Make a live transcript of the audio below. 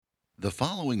The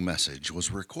following message was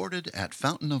recorded at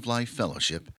Fountain of Life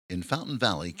Fellowship in Fountain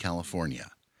Valley, California.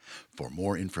 For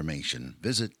more information,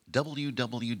 visit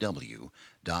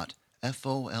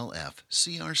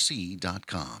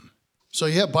www.folfcrc.com. So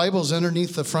you have Bibles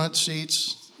underneath the front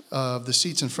seats, the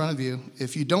seats in front of you.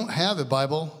 If you don't have a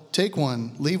Bible, take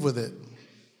one, leave with it.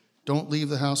 Don't leave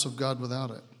the house of God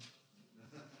without it.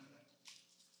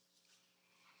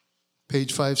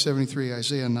 Page 573,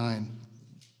 Isaiah 9.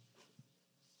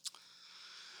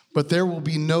 But there will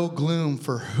be no gloom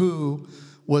for who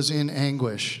was in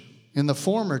anguish. In the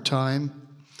former time,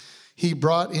 he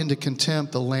brought into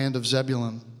contempt the land of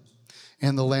Zebulun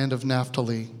and the land of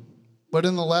Naphtali. But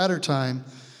in the latter time,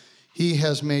 he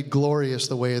has made glorious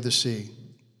the way of the sea,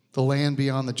 the land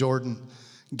beyond the Jordan,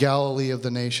 Galilee of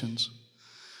the nations.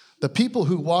 The people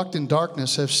who walked in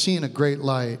darkness have seen a great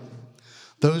light.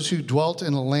 Those who dwelt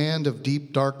in a land of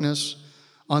deep darkness,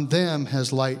 on them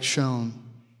has light shone.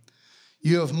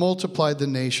 You have multiplied the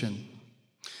nation.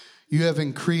 You have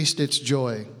increased its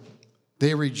joy.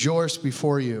 They rejoice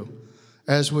before you,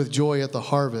 as with joy at the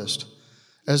harvest,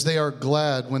 as they are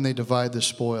glad when they divide the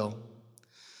spoil.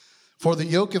 For the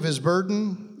yoke of his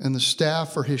burden and the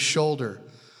staff for his shoulder,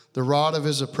 the rod of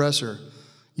his oppressor,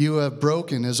 you have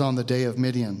broken as on the day of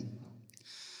Midian.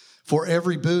 For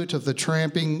every boot of the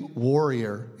tramping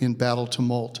warrior in battle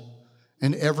tumult,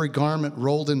 and every garment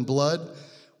rolled in blood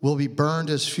will be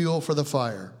burned as fuel for the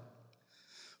fire.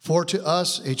 For to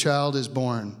us a child is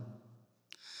born,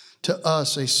 to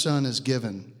us a son is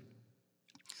given,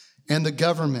 and the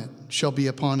government shall be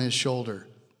upon his shoulder,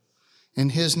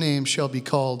 and his name shall be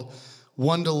called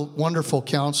Wonderful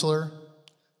Counselor,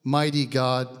 Mighty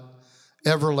God,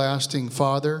 Everlasting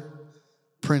Father,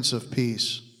 Prince of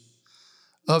Peace.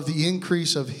 Of the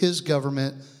increase of his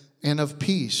government and of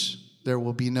peace there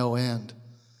will be no end.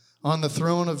 On the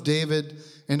throne of David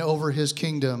and over his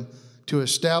kingdom, to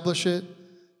establish it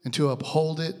and to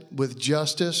uphold it with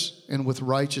justice and with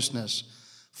righteousness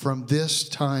from this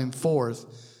time forth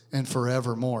and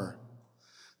forevermore.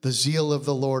 The zeal of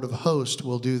the Lord of hosts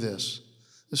will do this.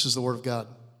 This is the word of God.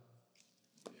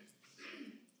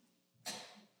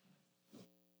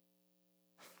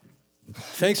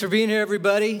 Thanks for being here,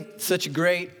 everybody. Such a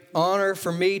great honor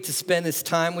for me to spend this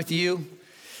time with you.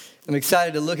 I'm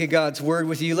excited to look at God's word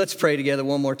with you. Let's pray together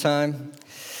one more time.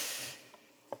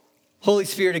 Holy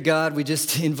Spirit of God, we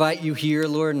just invite you here,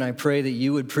 Lord, and I pray that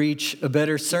you would preach a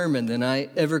better sermon than I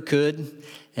ever could,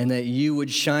 and that you would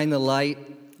shine the light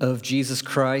of Jesus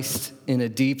Christ in a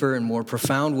deeper and more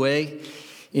profound way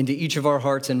into each of our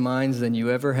hearts and minds than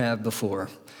you ever have before.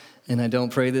 And I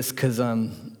don't pray this because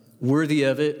I'm worthy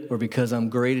of it or because I'm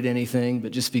great at anything,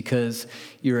 but just because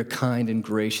you're a kind and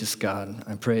gracious God.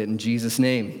 I pray it in Jesus'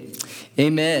 name.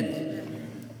 Amen.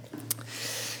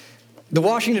 The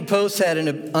Washington Post had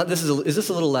is this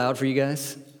a little loud for you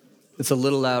guys? It's a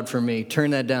little loud for me.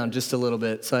 Turn that down just a little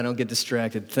bit so I don't get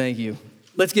distracted. Thank you.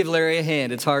 Let's give Larry a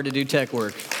hand. It's hard to do tech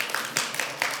work.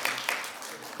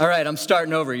 All right, I'm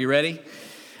starting over. You ready?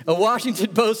 A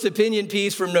Washington Post opinion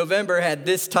piece from November had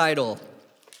this title: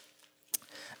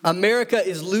 America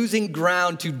is losing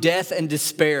ground to death and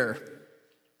despair.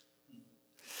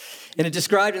 And it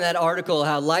described in that article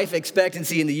how life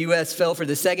expectancy in the U.S. fell for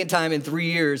the second time in 3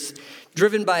 years,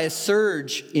 driven by a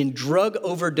surge in drug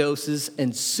overdoses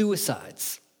and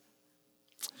suicides.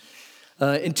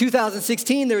 In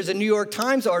 2016, there was a New York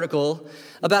Times article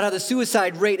about how the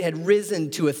suicide rate had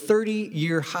risen to a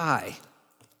 30-year high.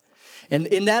 And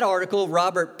in that article,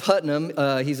 Robert Putnam,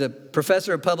 he's a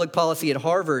professor of public policy at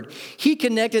Harvard, he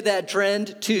connected that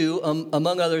trend to,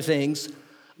 among other things,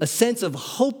 a sense of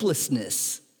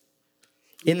hopelessness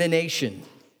in the nation.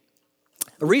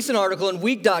 A recent article in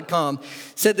Week.com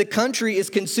said the country is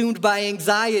consumed by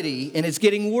anxiety and it's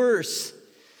getting worse.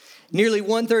 Nearly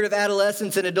 1/3 of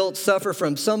adolescents and adults suffer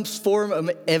from some form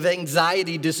of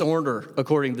anxiety disorder,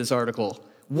 according to this article.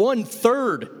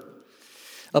 1/3.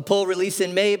 A poll released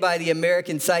in May by the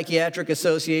American Psychiatric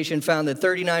Association found that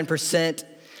 39%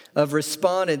 of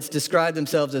respondents described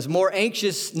themselves as more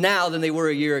anxious now than they were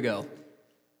a year ago.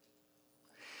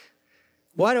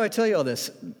 Why do I tell you all this?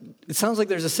 It sounds like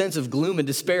there's a sense of gloom and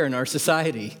despair in our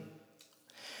society.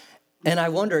 And I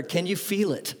wonder, can you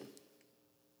feel it?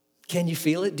 Can you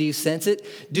feel it? Do you sense it?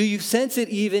 Do you sense it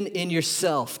even in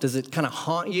yourself? Does it kind of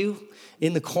haunt you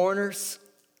in the corners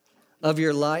of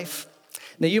your life?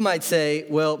 Now, you might say,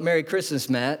 well, Merry Christmas,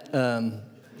 Matt.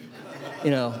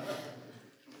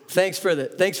 Thanks for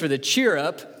the cheer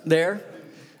up there.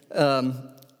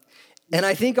 And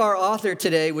I think our author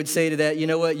today would say to that, you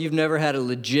know what, you've never had a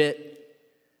legit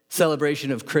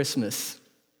celebration of Christmas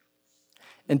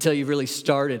until you've really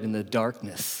started in the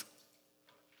darkness.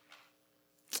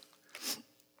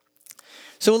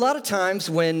 So a lot of times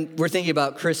when we're thinking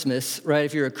about Christmas, right,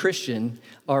 if you're a Christian,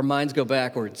 our minds go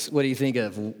backwards. What do you think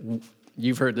of?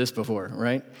 You've heard this before,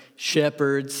 right?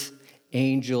 Shepherds,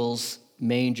 angels,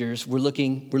 mangers. We're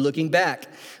looking back.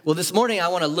 Well, this morning I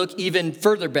want to look even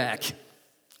further back,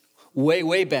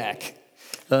 way back.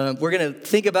 We're going to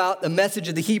think about the message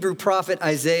of the Hebrew prophet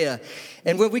Isaiah.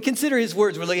 And when we consider his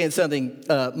words, we're looking at something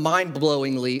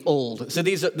mind-blowingly old. So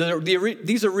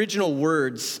these original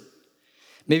words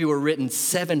maybe were written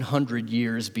 700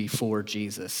 years before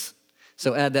Jesus.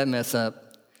 So add that mess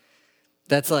up.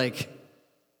 That's like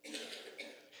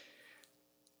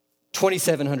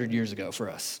 2,700 years ago for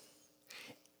us.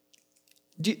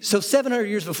 So 700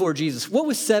 years before Jesus. What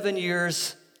was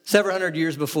 700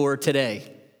 years before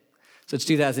today? So it's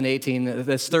 2018,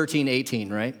 that's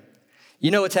 1318, right?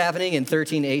 You know what's happening in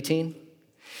 1318?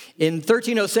 In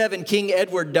 1307, King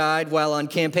Edward died while on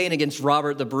campaign against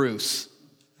Robert the Bruce.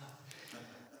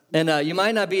 And you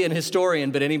might not be an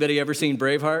historian, but anybody ever seen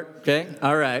Braveheart? Okay,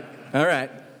 all right.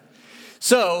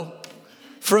 So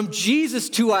from Jesus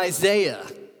to Isaiah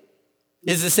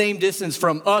is the same distance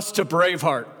from us to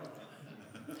Braveheart.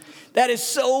 That is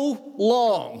so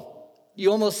long,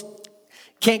 you almost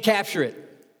can't capture it.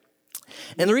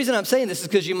 And the reason I'm saying this is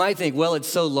because you might think, well, it's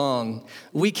so long,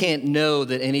 we can't know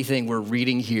that anything we're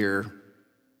reading here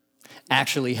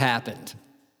actually happened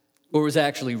or was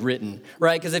actually written,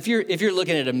 right? Because if you're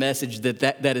looking at a message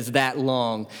that is that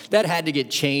long, that had to get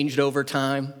changed over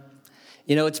time.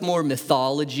 You know, it's more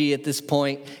mythology at this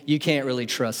point. You can't really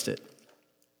trust it.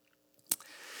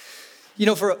 You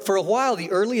know, for a while,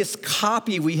 the earliest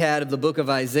copy we had of the book of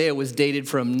Isaiah was dated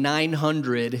from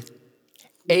 900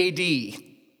 A.D.,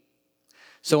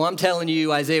 so I'm telling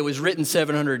you, Isaiah was written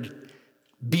 700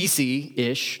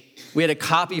 BC-ish. We had a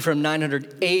copy from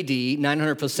 900 AD,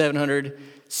 900 plus 700,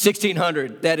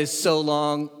 1600. That is so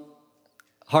long,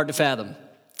 hard to fathom.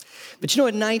 But you know,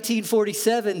 in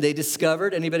 1947, they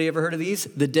discovered, anybody ever heard of these?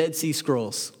 The Dead Sea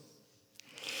Scrolls.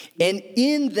 And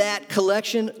in that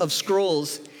collection of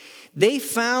scrolls, they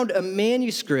found a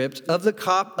manuscript of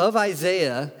of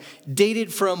Isaiah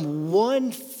dated from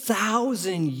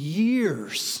 1,000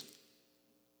 years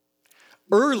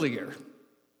earlier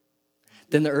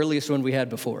than the earliest one we had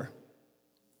before.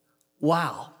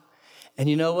 Wow. And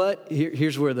you know what?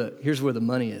 Here's where the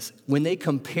money is. When they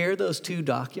compare those two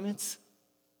documents,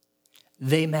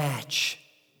 they match.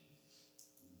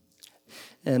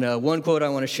 And one quote I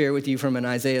want to share with you from an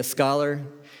Isaiah scholar,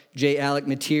 J. Alec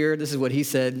Mateer, this is what he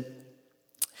said.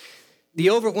 The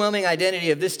overwhelming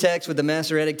identity of this text with the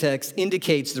Masoretic text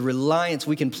indicates the reliance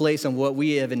we can place on what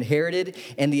we have inherited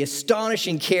and the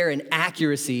astonishing care and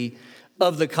accuracy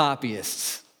of the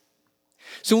copyists.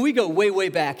 So when we go way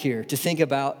back here to think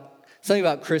about something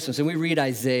about Christmas and we read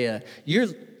Isaiah, you're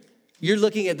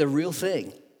looking at the real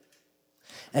thing,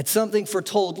 at something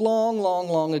foretold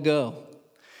long ago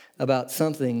about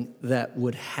something that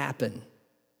would happen.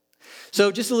 So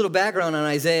just a little background on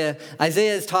Isaiah.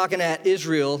 Isaiah is talking at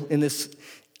Israel in this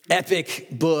epic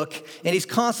book, and he's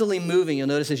constantly moving, you'll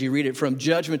notice as you read it, from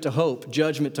judgment to hope,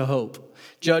 judgment to hope,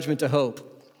 judgment to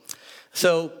hope.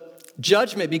 So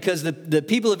judgment, because the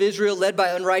people of Israel, led by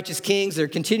unrighteous kings, they're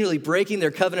continually breaking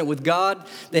their covenant with God.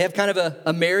 They have kind of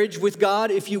a marriage with God,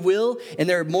 if you will, and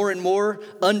they're more and more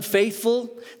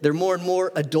unfaithful. They're more and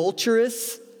more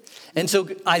adulterous. And so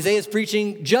Isaiah's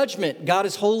preaching judgment. God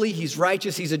is holy. He's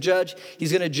righteous. He's a judge.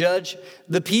 He's going to judge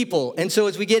the people. And so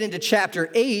as we get into chapter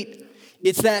 8,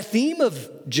 it's that theme of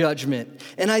judgment.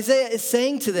 And Isaiah is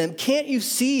saying to them, can't you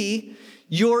see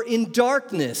you're in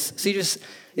darkness? So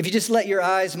if you just let your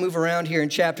eyes move around here in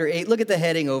chapter 8, look at the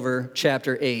heading over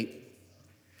chapter 8.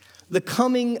 The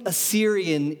coming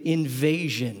Assyrian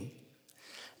invasion.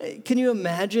 Can you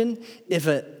imagine if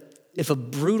a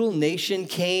brutal nation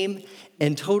came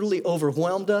and totally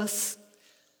overwhelmed us,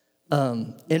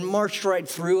 and marched right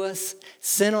through us,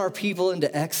 sent our people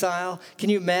into exile?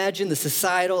 Can you imagine the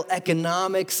societal,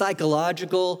 economic,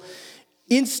 psychological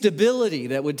instability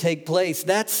that would take place?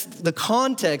 That's the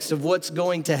context of what's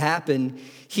going to happen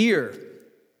here.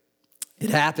 It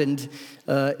happened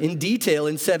in detail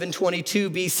in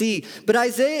 722 BC. But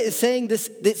Isaiah is saying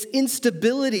this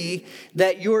instability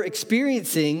that you're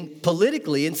experiencing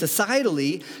politically and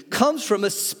societally comes from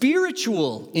a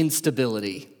spiritual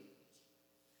instability.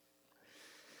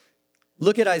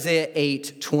 Look at Isaiah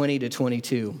 8, 20 to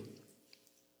 22.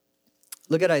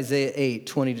 Look at Isaiah 8,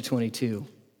 20 to 22.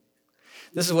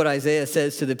 This is what Isaiah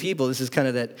says to the people. This is kind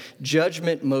of that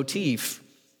judgment motif.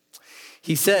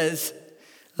 He says,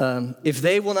 if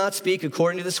they will not speak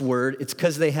according to this word, it's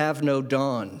because they have no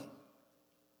dawn.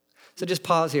 So just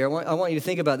pause here. I want you to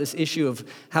think about this issue of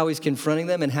how he's confronting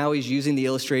them and how he's using the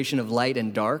illustration of light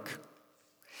and dark.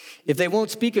 If they won't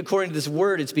speak according to this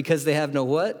word, it's because they have no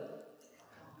what?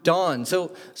 Dawn.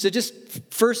 So just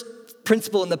first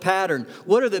principle in the pattern.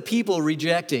 What are the people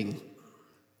rejecting?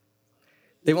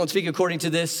 They won't speak according to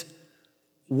this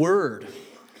word.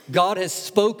 God has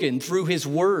spoken through his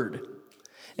word.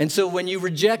 And so when you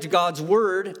reject God's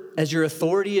word as your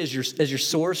authority, as your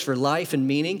source for life and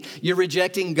meaning, you're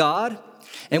rejecting God.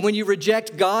 And when you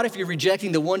reject God, if you're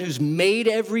rejecting the one who's made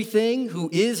everything, who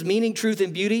is meaning, truth,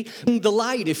 and beauty, the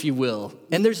light, if you will.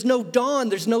 And there's no dawn,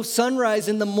 there's no sunrise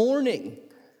in the morning.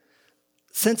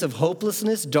 Sense of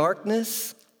hopelessness,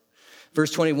 darkness.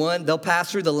 Verse 21, they'll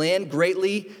pass through the land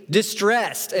greatly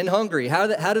distressed and hungry.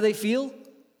 How do they feel?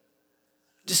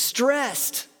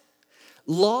 Distressed,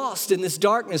 lost in this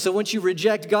darkness. So once you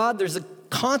reject God, there's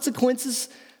consequences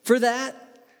for that.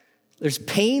 There's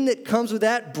pain that comes with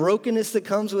that, brokenness that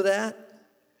comes with that.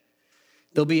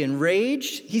 They'll be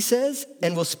enraged, he says,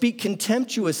 and will speak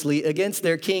contemptuously against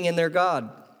their king and their God.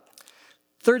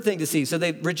 Third thing to see, so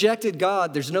they rejected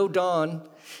God, there's no dawn.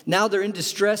 Now they're in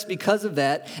distress because of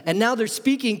that, and now they're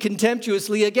speaking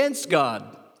contemptuously against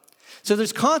God. So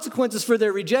there's consequences for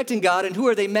their rejecting God, and who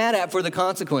are they mad at for the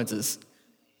consequences?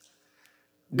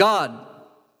 God.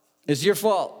 It's your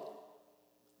fault,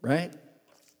 right?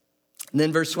 And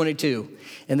then verse 22,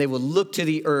 and they will look to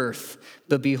the earth,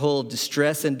 but behold,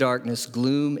 distress and darkness,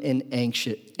 gloom and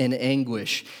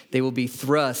anguish. They will be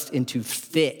thrust into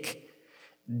thick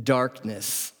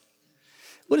darkness.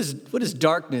 What does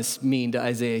darkness mean to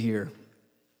Isaiah here?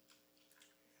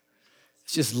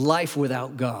 It's just life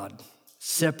without God,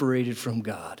 separated from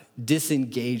God,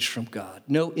 disengaged from God,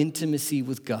 no intimacy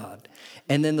with God.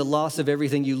 And then the loss of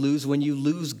everything you lose when you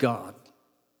lose God.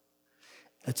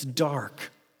 That's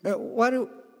dark. Why do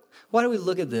we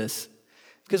look at this?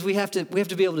 Because we have to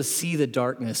be able to see the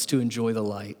darkness to enjoy the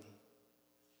light.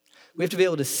 We have to be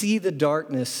able to see the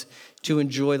darkness to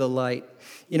enjoy the light.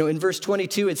 You know, in verse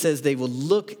 22, it says they will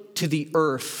look to the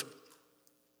earth.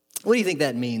 What do you think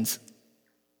that means?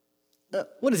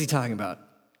 What is he talking about?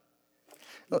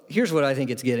 Well, here's what I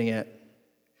think it's getting at.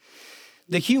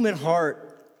 The human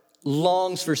heart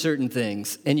longs for certain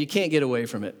things, and you can't get away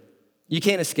from it. You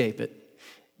can't escape it.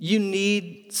 You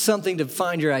need something to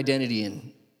find your identity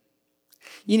in.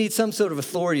 You need some sort of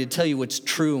authority to tell you what's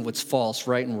true and what's false,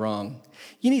 right and wrong.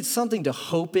 You need something to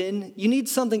hope in. You need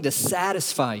something to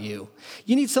satisfy you.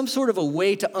 You need some sort of a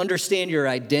way to understand your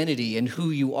identity and who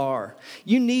you are.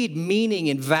 You need meaning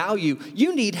and value.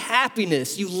 You need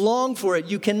happiness. You long for it.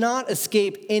 You cannot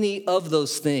escape any of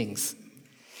those things.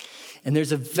 And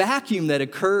there's a vacuum that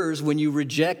occurs when you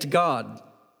reject God.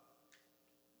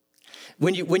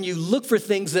 When you look for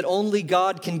things that only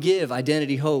God can give,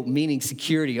 identity, hope, meaning,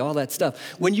 security, all that stuff.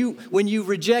 When you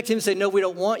reject him and say, no, we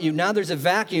don't want you, now there's a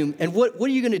vacuum. And what are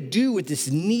you going to do with this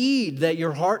need that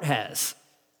your heart has?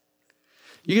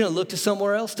 You're going to look to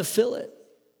somewhere else to fill it.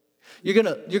 You're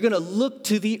going to look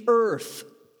to the earth.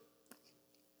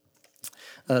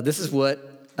 This is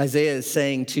what Isaiah is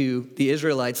saying to the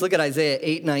Israelites. Look at Isaiah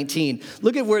 8:19.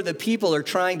 Look at where the people are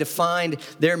trying to find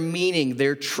their meaning,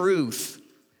 their truth,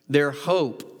 their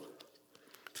hope.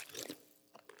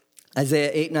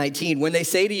 Isaiah 8:19. When they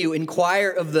say to you, inquire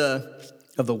of the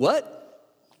what?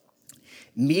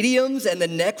 Mediums and the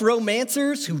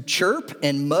necromancers who chirp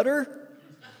and mutter?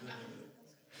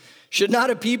 Should not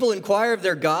a people inquire of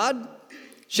their God?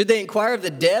 Should they inquire of the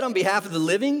dead on behalf of the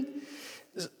living?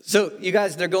 So you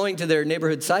guys, they're going to their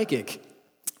neighborhood psychic.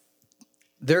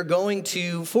 They're going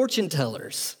to fortune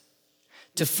tellers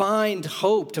to find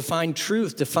hope, to find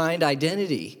truth, to find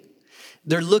identity.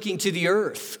 They're looking to the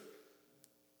earth.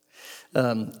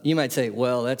 You might say,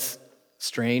 well, that's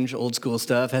strange, old school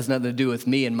stuff, has nothing to do with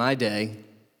me in my day.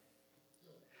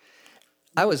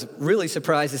 I was really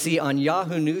surprised to see on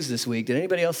Yahoo News this week, did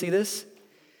anybody else see this?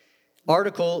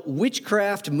 Article,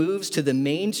 Witchcraft Moves to the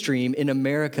Mainstream in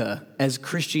America as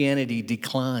Christianity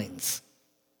Declines.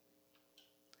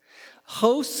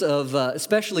 Hosts of,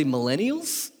 especially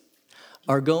millennials,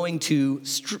 are going to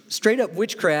straight up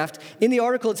witchcraft. In the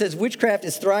article, it says witchcraft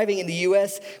is thriving in the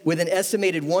U.S. with an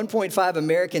estimated 1.5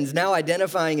 Americans now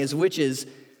identifying as witches,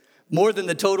 more than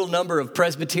the total number of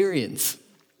Presbyterians.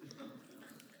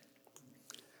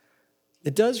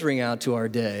 It does ring out to our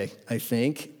day, I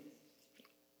think.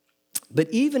 But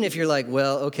even if you're like,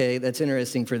 well, okay, that's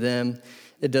interesting for them,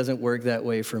 it doesn't work that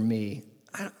way for me.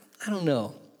 I don't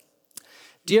know.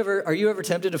 Are you ever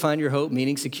tempted to find your hope,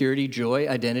 meaning, security, joy,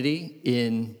 identity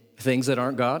in things that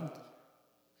aren't God?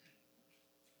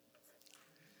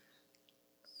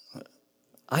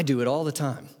 I do it all the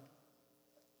time.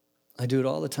 I do it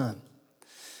all the time.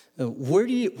 Where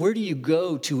do you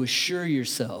go to assure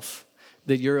yourself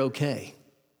that you're okay?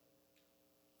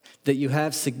 That you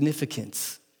have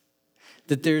significance?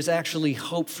 That there's actually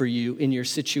hope for you in your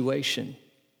situation?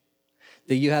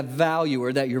 That you have value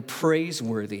or that you're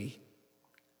praiseworthy?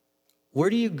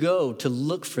 Where do you go to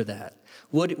look for that?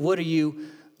 What are you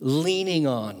leaning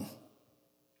on?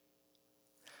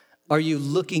 Are you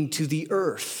looking to the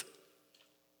earth?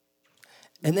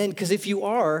 And then, because if you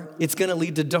are, it's going to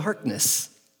lead to darkness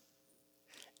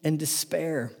and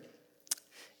despair.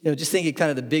 Just think of kind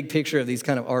of the big picture of these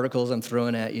kind of articles I'm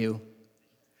throwing at you.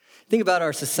 Think about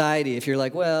our society. If you're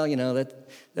like, well,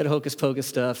 that hocus pocus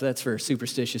stuff, that's for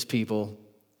superstitious people.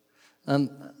 I'm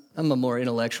a more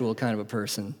intellectual kind of a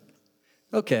person.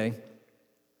 Okay.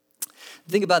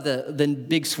 Think about the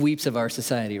big sweeps of our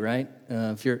society, right?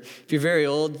 If you're very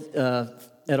old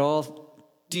at all,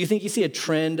 do you think you see a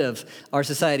trend of our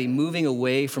society moving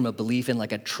away from a belief in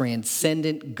like a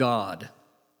transcendent God?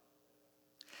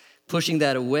 Pushing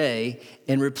that away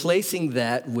and replacing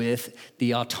that with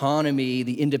the autonomy,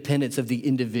 the independence of the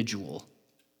individual,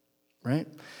 right?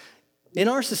 In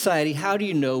our society, how do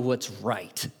you know what's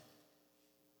right?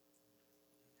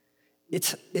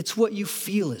 It's what you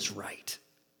feel is right.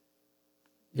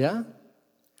 Yeah?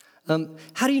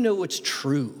 How do you know what's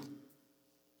true?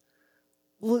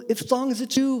 Well, as long as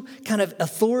it's true kind of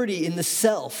authority in the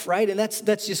self, right? And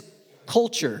that's just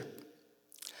culture.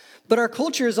 But our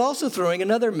culture is also throwing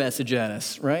another message at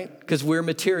us, right? Because we're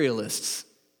materialists.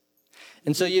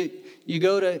 And so you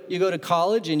go to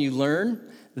college and you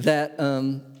learn that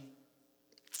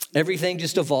everything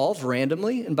just evolved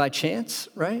randomly and by chance,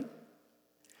 right?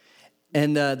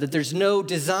 And that there's no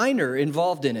designer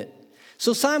involved in it.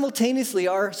 So simultaneously,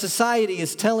 our society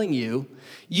is telling you,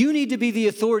 you need to be the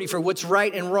authority for what's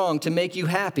right and wrong to make you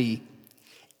happy,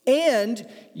 and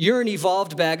you're an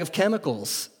evolved bag of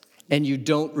chemicals, and you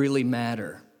don't really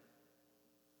matter.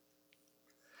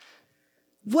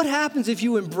 What happens if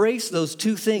you embrace those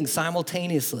two things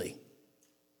simultaneously?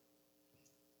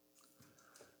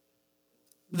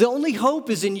 The only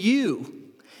hope is in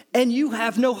you, and you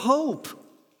have no hope.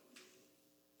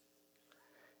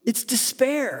 It's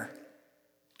despair.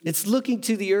 It's looking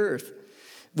to the earth.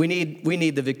 We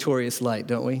need the victorious light,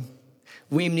 don't we?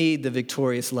 We need the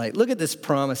victorious light. Look at this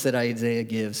promise that Isaiah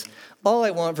gives. All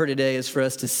I want for today is for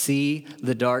us to see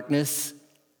the darkness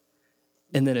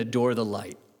and then adore the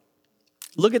light.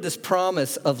 Look at this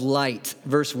promise of light,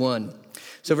 verse 1.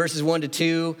 So verses 1 to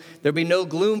 2, there'll be no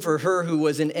gloom for her who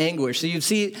was in anguish. So you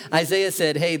see, Isaiah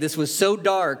said, hey, this was so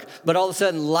dark, but all of a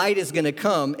sudden light is going to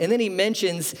come. And then he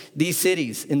mentions these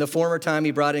cities. In the former time,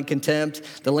 he brought in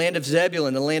contempt, the land of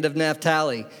Zebulun, the land of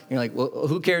Naphtali. You're like, well,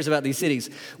 who cares about these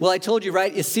cities? Well, I told you,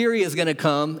 right? Assyria is going to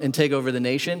come and take over the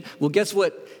nation. Well, guess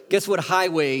what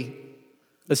highway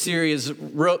Assyria's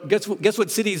road, guess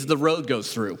what cities the road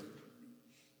goes through?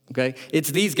 Okay, it's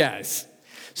these guys.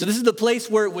 So this is the place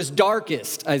where it was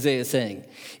darkest, Isaiah is saying.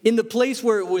 In the place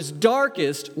where it was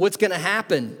darkest, what's going to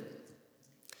happen?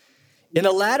 In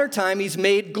the latter time, he's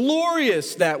made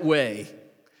glorious that way.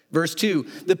 Verse 2,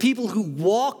 the people who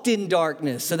walked in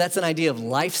darkness. So that's an idea of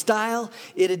lifestyle.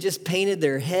 It had just painted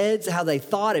their heads, how they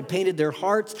thought. It painted their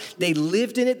hearts. They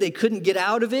lived in it. They couldn't get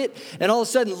out of it. And all of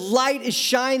a sudden, light is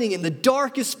shining in the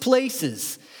darkest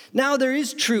places. Now there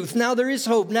is truth. Now there is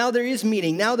hope. Now there is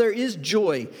meaning. Now there is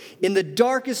joy. In the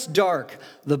darkest dark,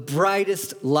 the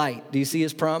brightest light. Do you see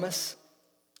his promise?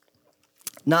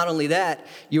 Not only that,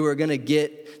 you are going to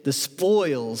get the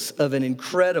spoils of an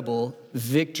incredible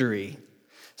victory.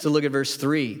 So look at verse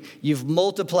 3. You've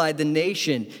multiplied the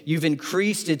nation. You've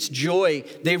increased its joy.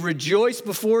 They rejoice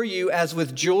before you as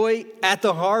with joy at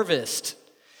the harvest.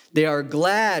 They are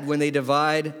glad when they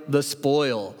divide the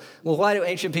spoil. Well, why do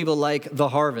ancient people like the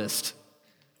harvest?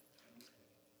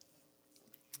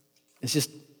 It's just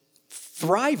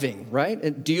thriving, right?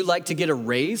 And do you like to get a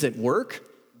raise at work?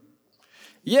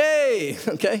 Yay,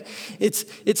 okay?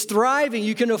 It's thriving.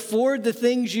 You can afford the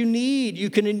things you need. You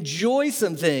can enjoy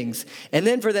some things. And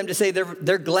then for them to say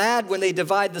they're glad when they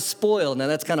divide the spoil. Now,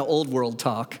 that's kind of old world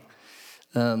talk.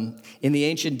 In the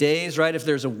ancient days, right, if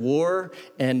there's a war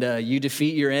and you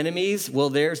defeat your enemies, well,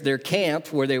 there's their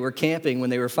camp where they were camping when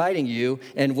they were fighting you,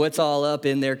 and what's all up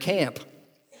in their camp?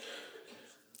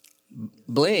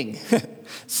 Bling,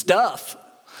 stuff.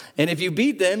 And if you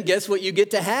beat them, guess what you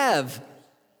get to have?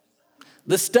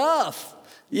 The stuff.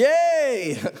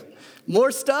 Yay!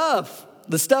 More stuff.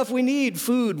 The stuff we need,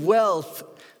 food, wealth,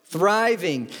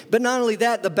 thriving. But not only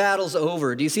that, the battle's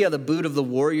over. Do you see how the boot of the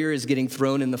warrior is getting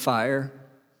thrown in the fire?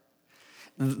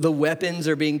 The weapons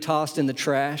are being tossed in the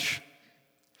trash.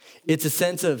 It's a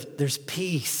sense of there's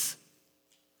peace.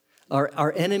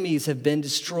 Our enemies have been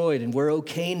destroyed, and we're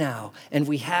okay now, and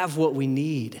we have what we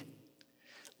need.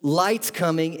 Light's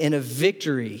coming, and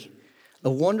a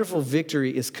wonderful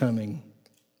victory is coming.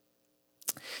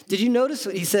 Did you notice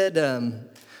what he said?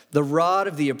 The rod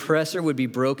of the oppressor would be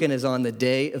broken as on the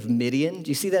day of Midian. Do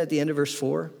you see that at the end of verse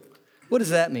 4? What does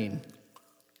that mean?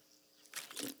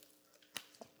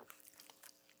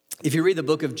 If you read the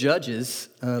book of Judges,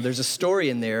 there's a story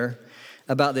in there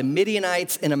about the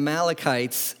Midianites and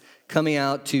Amalekites coming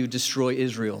out to destroy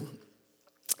Israel.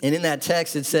 And in that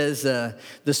text, it says,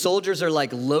 the soldiers are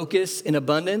like locusts in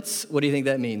abundance. What do you think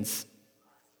that means?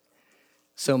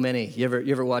 So many. You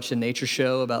ever watch a nature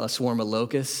show about a swarm of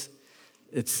locusts?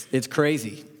 It's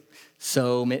crazy.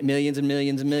 So millions and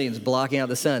millions and millions blocking out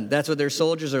the sun. That's what their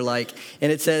soldiers are like.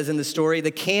 And it says in the story,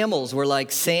 the camels were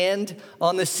like sand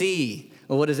on the sea.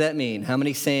 Well, what does that mean? How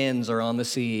many sands are on the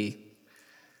sea?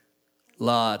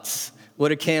 Lots.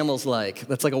 What are camels like?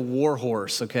 That's like a war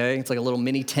horse, okay? It's like a little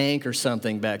mini tank or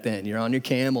something back then. You're on your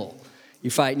camel.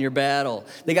 You're fighting your battle.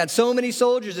 They got so many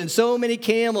soldiers and so many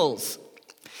camels.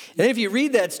 And if you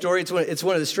read that story, it's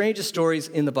one of the strangest stories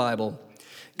in the Bible.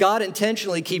 God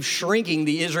intentionally keeps shrinking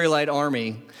the Israelite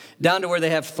army down to where they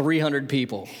have 300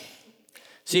 people.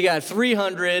 So you got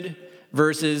 300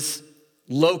 versus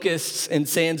locusts and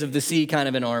sands of the sea kind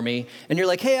of an army. And you're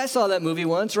like, hey, I saw that movie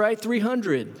once, right?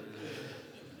 300.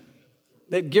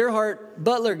 The Gerhard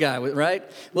Butler guy, right?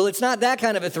 Well, it's not that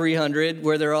kind of a 300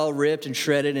 where they're all ripped and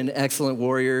shredded and excellent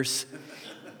warriors.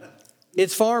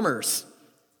 It's farmers.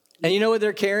 And you know what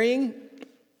they're carrying?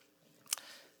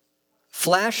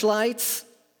 Flashlights,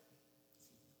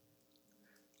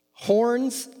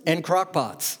 horns, and crock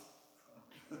pots.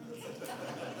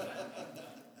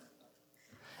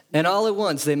 And all at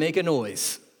once, they make a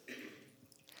noise.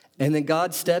 And then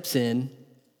God steps in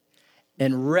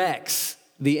and wrecks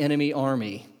the enemy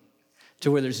army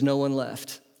to where there's no one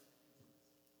left.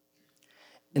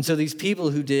 And so these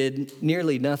people who did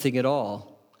nearly nothing at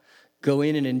all go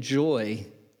in and enjoy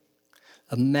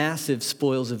a massive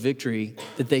spoils of victory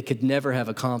that they could never have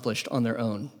accomplished on their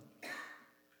own.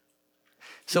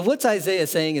 So what's Isaiah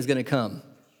saying is going to come?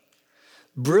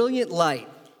 Brilliant light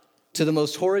to the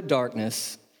most horrid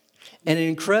darkness, and an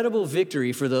incredible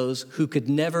victory for those who could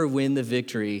never win the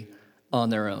victory on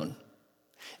their own.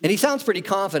 And he sounds pretty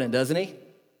confident, doesn't he?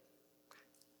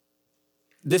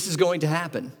 This is going to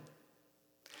happen.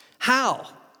 How?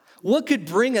 What could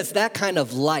bring us that kind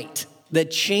of light that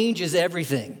changes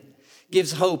everything,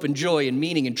 gives hope and joy and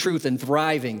meaning and truth and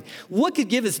thriving? What could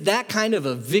give us that kind of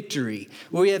a victory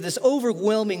where we have this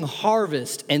overwhelming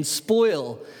harvest and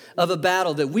spoil of a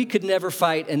battle that we could never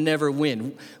fight and never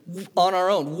win on our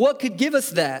own? What could give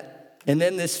us that? And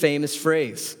then this famous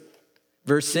phrase,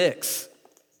 verse 6.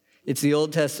 It's the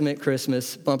Old Testament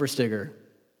Christmas bumper sticker.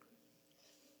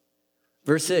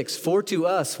 Verse 6, for to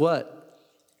us what?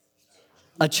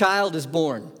 A child is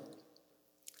born.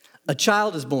 A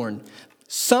child is born.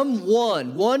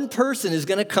 One person is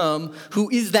going to come who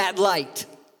is that light.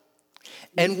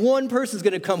 And one person is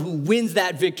going to come who wins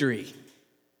that victory.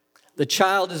 The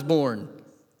child is born.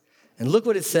 And look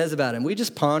what it says about him. We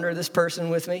just ponder this person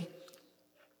with me.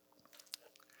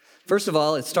 First of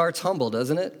all, it starts humble,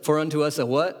 doesn't it? For unto us a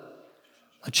what?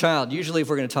 A child. Usually if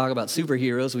we're going to talk about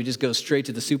superheroes, we just go straight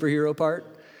to the superhero part.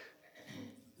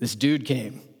 This dude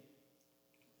came.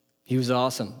 He was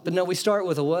awesome. But no, we start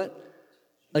with a what?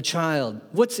 A child.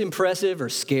 What's impressive or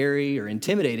scary or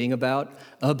intimidating about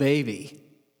a baby?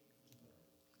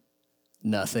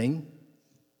 Nothing.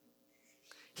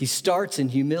 He starts in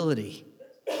humility.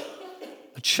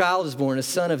 A child is born, a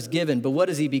son is given, but what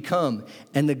does he become?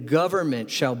 And the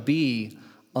government shall be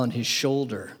on his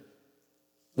shoulder.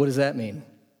 What does that mean?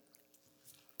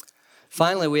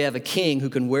 Finally, we have a king who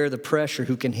can wear the pressure,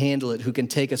 who can handle it, who can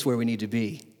take us where we need to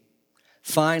be.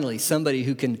 Finally, somebody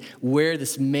who can wear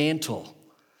this mantle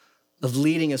of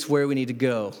leading us where we need to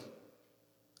go.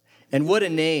 And what a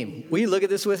name. Will you look at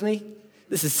this with me?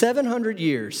 This is 700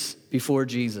 years before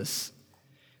Jesus.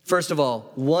 First of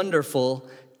all, wonderful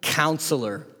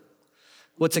counselor.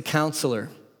 What's a counselor?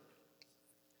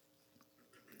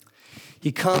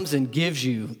 He comes and gives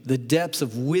you the depths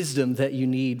of wisdom that you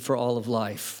need for all of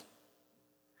life.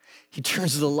 He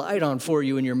turns the light on for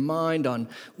you in your mind on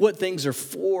what things are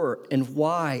for and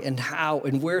why and how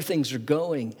and where things are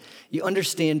going. You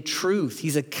understand truth.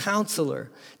 He's a counselor.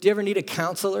 Do you ever need a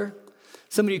counselor?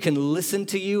 Somebody who can listen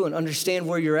to you and understand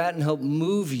where you're at and help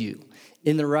move you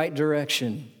in the right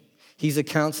direction. He's a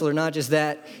counselor. Not just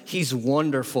that, he's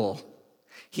wonderful.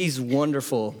 He's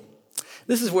wonderful.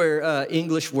 This is where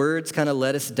English words kind of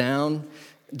let us down.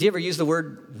 Do you ever use the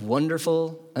word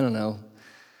wonderful? I don't know.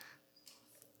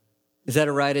 Is that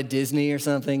a ride at Disney or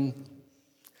something?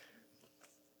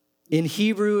 In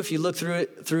Hebrew, if you look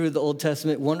through the Old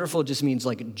Testament, wonderful just means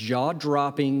like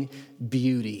jaw-dropping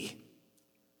beauty,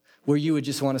 where you would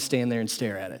just want to stand there and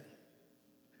stare at it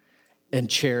and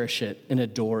cherish it and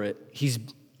adore it.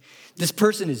 This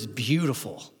person is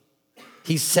beautiful.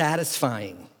 He's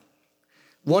satisfying.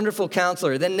 Wonderful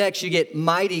counselor. Then next you get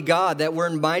mighty God. That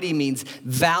word mighty means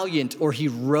valiant or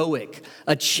heroic,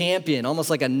 a champion, almost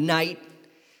like a knight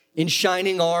in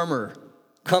shining armor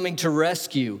coming to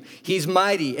rescue. He's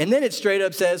mighty. And then it straight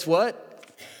up says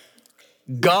what?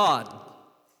 God.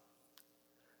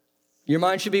 Your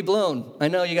mind should be blown. I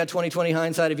know you got 20/20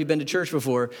 hindsight if you've been to church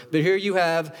before, but here you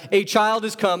have a child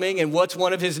is coming, and what's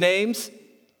one of his names?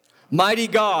 Mighty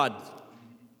God.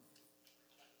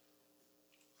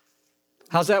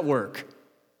 How's that work?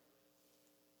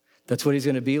 That's what he's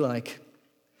going to be like.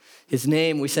 His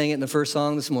name, we sang it in the first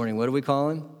song this morning. What do we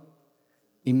call him?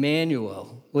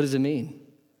 Emmanuel. What does it mean?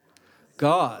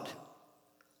 God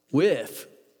with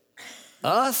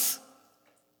us?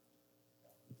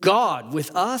 God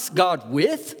with us? God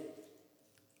with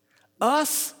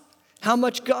us? How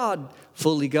much God?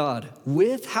 Fully God.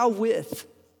 With? How with?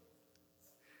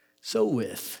 So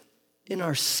with. In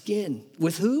our skin.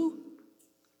 With who?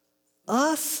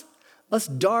 Us? Us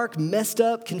dark, messed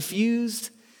up, confused,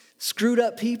 screwed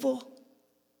up people?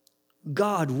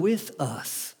 God with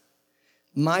us.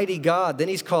 Mighty God. Then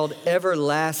he's called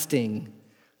everlasting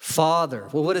Father.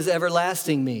 Well, what does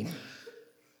everlasting mean?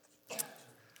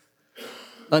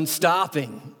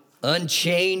 Unstopping,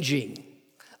 unchanging,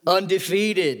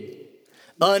 undefeated,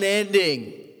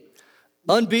 unending,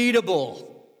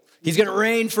 unbeatable. He's going to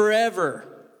reign forever.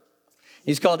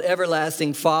 He's called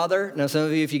everlasting Father. Now, some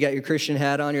of you, if you got your Christian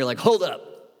hat on, you're like, hold up.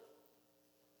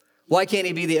 Why can't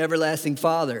he be the everlasting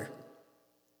Father?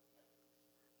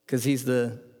 Because he's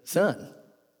the Son.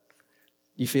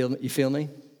 You feel me?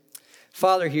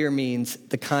 Father here means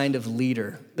the kind of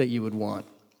leader that you would want.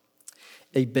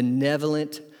 A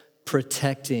benevolent,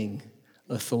 protecting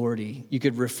authority. You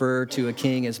could refer to a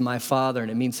king as my father,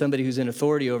 and it means somebody who's in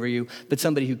authority over you, but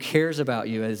somebody who cares about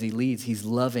you as he leads. He's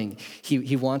loving.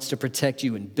 He wants to protect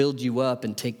you and build you up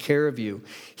and take care of you.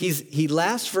 He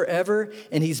lasts forever,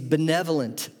 and he's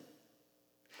benevolent.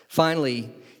 Finally,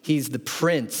 he's the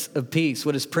Prince of Peace.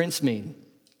 What does prince mean?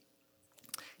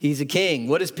 He's a king.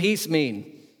 What does peace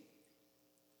mean?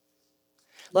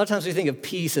 A lot of times we think of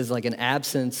peace as like an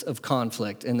absence of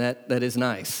conflict, and that is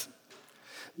nice.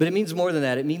 But it means more than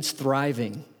that. It means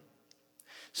thriving.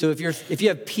 So if you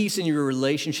have peace in your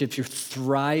relationships, you're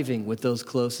thriving with those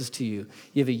closest to you.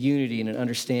 You have a unity and an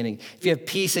understanding. If you have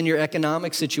peace in your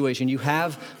economic situation, you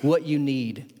have what you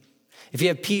need. If you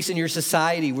have peace in your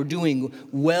society, we're doing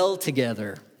well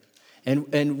together.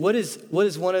 And what is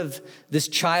one of this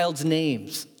child's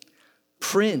names?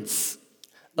 Prince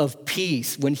of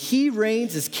Peace. When he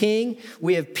reigns as king,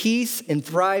 we have peace and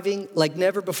thriving like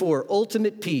never before.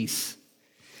 Ultimate peace.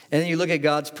 And then you look at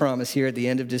God's promise here at the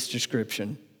end of this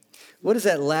description. What is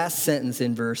that last sentence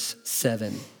in verse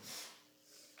 7?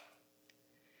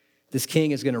 This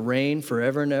king is going to reign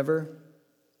forever and ever.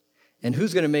 And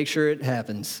who's going to make sure it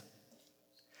happens?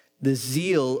 The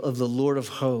zeal of the Lord of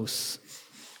hosts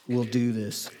will do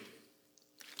this.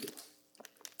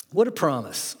 What a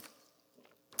promise.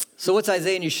 So what's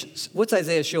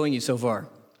Isaiah showing you so far?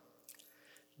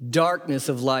 Darkness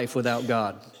of life without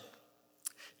God.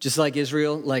 Just like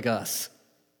Israel, like us.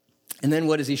 And then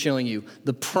what is he showing you?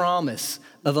 The promise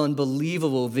of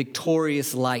unbelievable,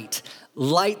 victorious light.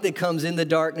 Light that comes in the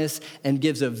darkness and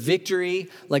gives a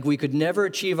victory like we could never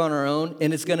achieve on our own.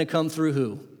 And it's going to come through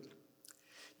who?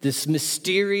 This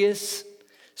mysterious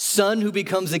son who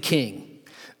becomes a king.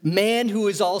 Man who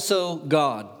is also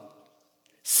God.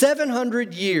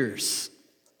 700 years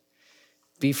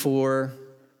before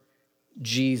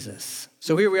Jesus.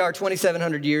 So here we are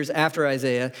 2,700 years after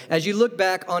Isaiah. As you look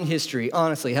back on history,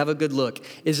 honestly, have a good look.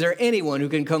 Is there anyone who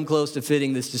can come close to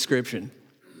fitting this description?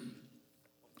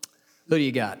 Who do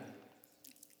you got?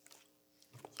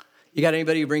 You got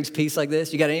anybody who brings peace like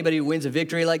this? You got anybody who wins a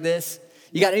victory like this?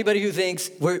 You got anybody who thinks,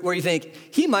 where you think,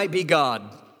 he might be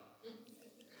God?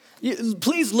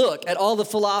 Please look at all the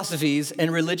philosophies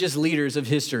and religious leaders of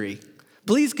history.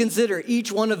 Please consider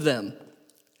each one of them.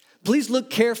 Please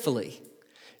look carefully.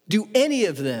 Do any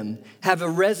of them have a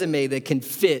resume that can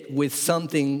fit with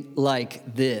something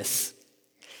like this?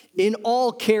 In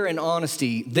all care and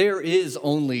honesty, there is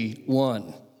only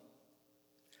one.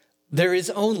 There is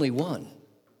only one.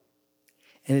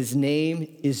 And his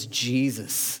name is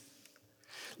Jesus.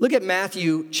 Look at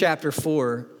Matthew chapter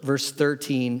 4, verse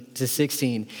 13 to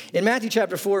 16. In Matthew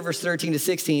chapter 4, verse 13 to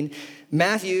 16,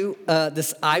 Matthew,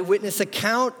 this eyewitness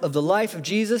account of the life of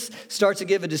Jesus, starts to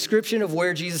give a description of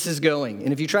where Jesus is going.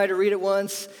 And if you try to read it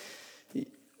once,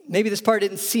 maybe this part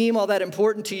didn't seem all that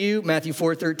important to you. Matthew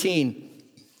 4:13.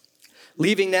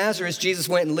 Leaving Nazareth, Jesus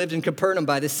went and lived in Capernaum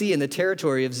by the sea in the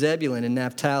territory of Zebulun and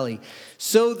Naphtali,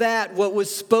 so that what was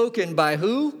spoken by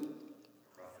who?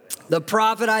 The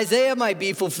prophet Isaiah might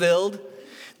be fulfilled.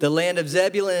 The land of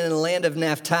Zebulun and the land of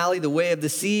Naphtali, the way of the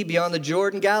sea beyond the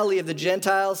Jordan, Galilee of the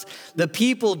Gentiles. The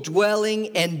people dwelling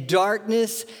in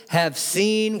darkness have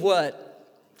seen what?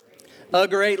 A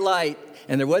great light.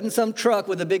 And there wasn't some truck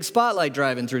with a big spotlight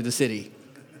driving through the city.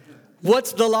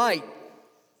 What's the light?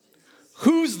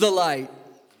 Who's the light?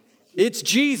 It's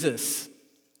Jesus.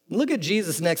 Look at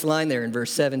Jesus' next line there in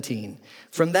verse 17.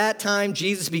 From that time,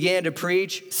 Jesus began to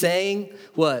preach, saying,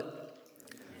 what?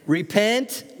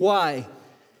 Repent. Why?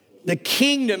 The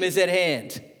kingdom is at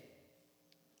hand.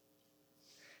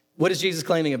 What is Jesus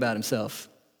claiming about himself?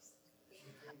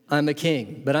 I'm a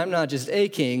king, but I'm not just a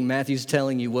king. Matthew's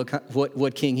telling you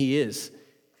what king he is.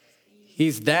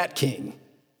 He's that king.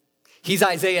 He's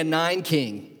Isaiah 9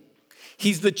 king.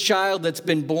 He's the child that's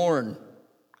been born.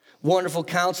 Wonderful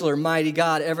Counselor, Mighty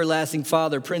God, Everlasting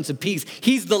Father, Prince of Peace.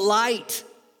 He's the light.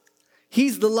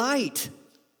 He's the light.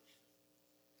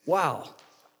 Wow.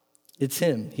 It's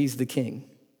him. He's the king.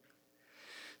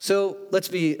 So let's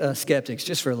be skeptics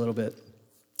just for a little bit.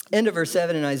 End of verse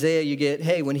 7 in Isaiah, you get,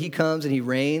 hey, when he comes and he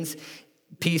reigns,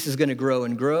 peace is going to grow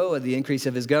and grow. At the increase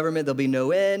of his government, there'll be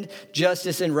no end.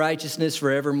 Justice and righteousness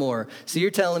forevermore. So you're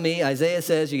telling me, Isaiah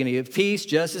says you're going to give peace,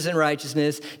 justice, and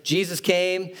righteousness. Jesus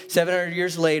came 700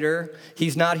 years later.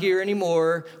 He's not here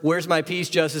anymore. Where's my peace,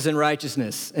 justice, and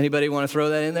righteousness? Anybody want to throw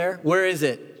that in there? Where is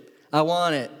it? I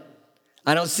want it.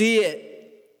 I don't see it.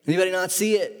 Anybody not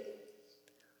see it?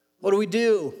 What do we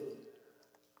do?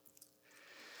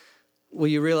 Well,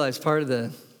 you realize part of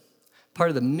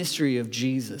the mystery of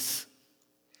Jesus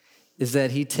is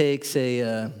that he takes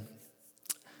a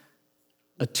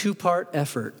two-part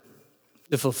effort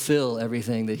to fulfill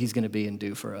everything that he's going to be and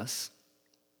do for us.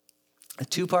 A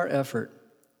two-part effort.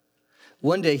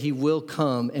 One day he will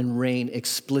come and reign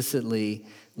explicitly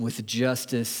with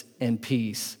justice and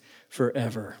peace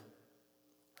forever.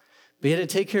 But he had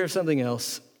to take care of something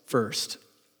else first.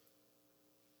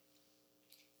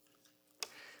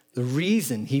 The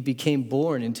reason he became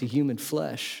born into human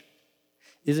flesh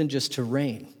isn't just to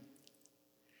reign.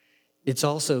 It's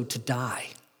also to die.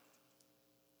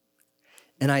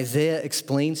 And Isaiah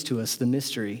explains to us the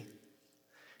mystery.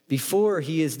 Before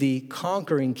he is the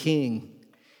conquering king,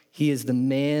 he is the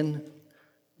man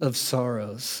of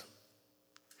sorrows.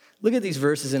 Look at these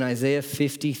verses in Isaiah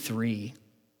 53.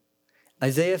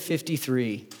 Isaiah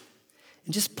 53.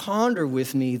 And just ponder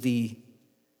with me the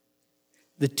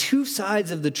two sides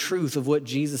of the truth of what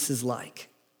Jesus is like.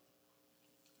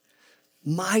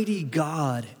 Mighty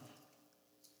God,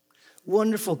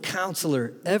 wonderful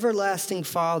Counselor, everlasting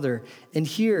Father, and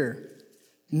here,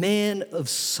 man of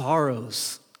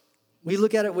sorrows. Will you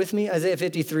look at it with me? Isaiah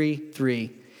 53:3.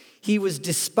 He was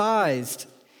despised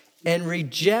and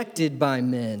rejected by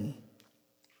men.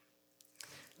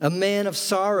 A man of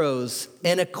sorrows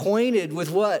and acquainted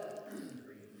with what?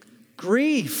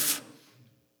 Grief.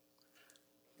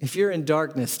 If you're in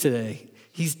darkness today,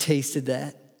 he's tasted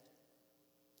that.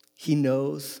 He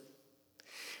knows.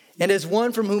 And as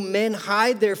one from whom men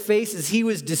hide their faces, he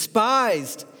was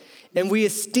despised, and we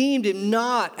esteemed him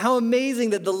not. How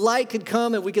amazing that the light could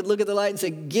come and we could look at the light and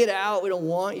say, get out, we don't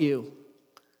want you.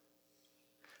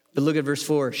 But look at verse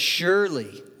 4.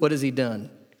 Surely, what has he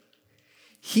done?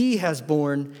 He has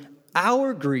borne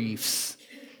our griefs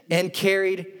and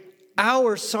carried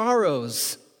our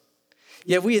sorrows.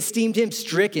 Yet we esteemed him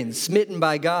stricken, smitten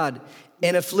by God,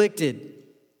 and afflicted.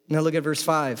 Now look at verse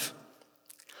 5.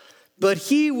 But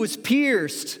he was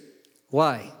pierced.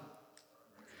 Why?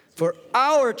 For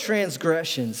our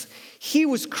transgressions. He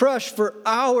was crushed for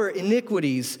our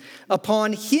iniquities.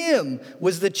 Upon him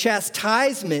was the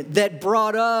chastisement that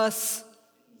brought us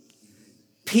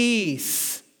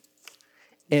peace.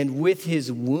 And with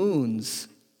his wounds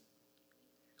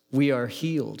we are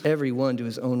healed, every one to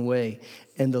his own way.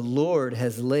 And the Lord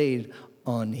has laid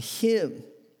on him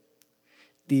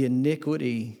the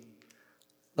iniquity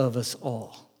of us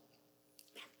all.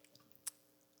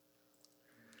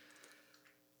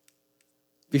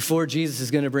 Before Jesus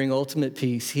is going to bring ultimate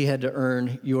peace, he had to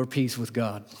earn your peace with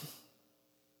God.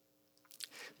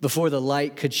 Before the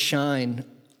light could shine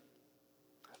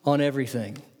on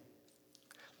everything,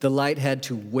 the light had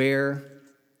to wear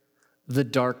the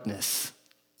darkness.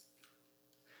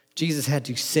 Jesus had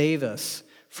to save us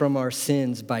from our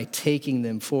sins by taking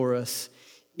them for us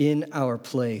in our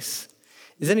place.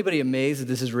 Is anybody amazed that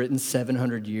this is written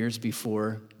 700 years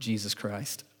before Jesus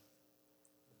Christ?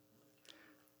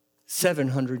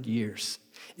 700 years.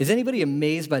 Is anybody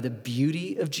amazed by the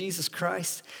beauty of Jesus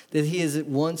Christ? That he is at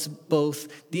once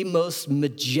both the most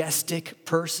majestic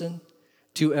person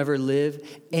to ever live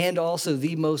and also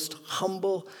the most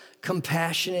humble,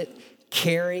 compassionate,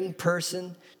 caring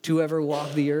person to ever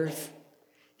walk the earth?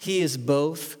 He is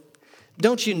both.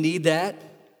 Don't you need that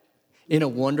in a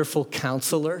wonderful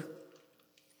counselor?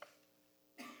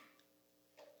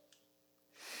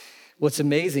 What's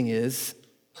amazing is,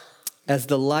 as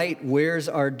the light wears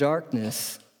our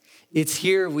darkness, it's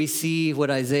here we see what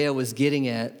Isaiah was getting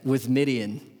at with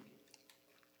Midian.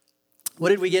 What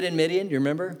did we get in Midian? You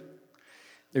remember?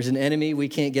 There's an enemy we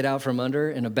can't get out from under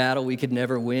in a battle we could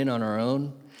never win on our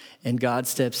own. And God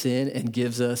steps in and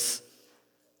gives us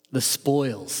the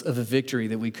spoils of a victory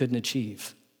that we couldn't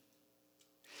achieve.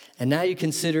 And now you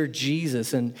consider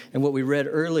Jesus and what we read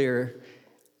earlier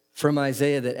from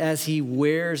Isaiah, that as he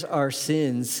wears our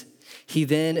sins, he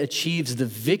then achieves the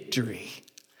victory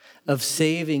of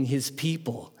saving his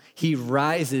people. He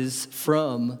rises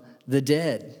from the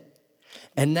dead.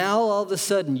 And now all of a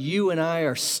sudden, you and I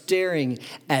are staring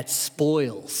at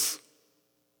spoils,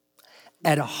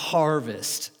 at a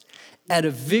harvest, at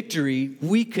a victory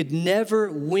we could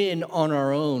never win on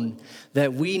our own,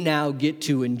 that we now get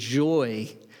to enjoy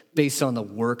based on the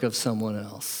work of someone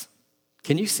else.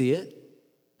 Can you see it?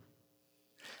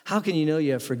 How can you know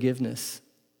you have forgiveness?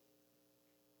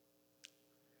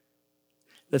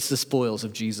 That's the spoils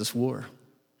of Jesus' war.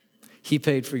 He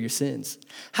paid for your sins.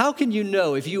 How can you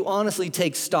know, if you honestly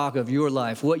take stock of your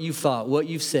life, what you've thought, what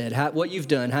you've said, what you've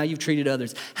done, how you've treated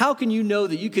others, how can you know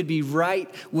that you could be right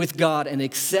with God and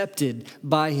accepted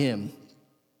by him?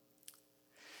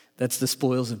 That's the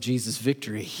spoils of Jesus'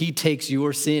 victory. He takes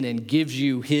your sin and gives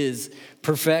you his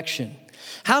perfection.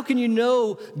 How can you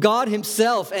know God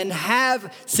himself and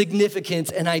have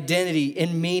significance and identity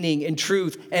and meaning and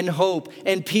truth and hope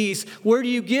and peace? Where do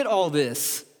you get all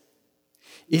this?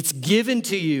 It's given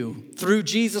to you through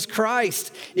Jesus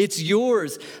Christ. It's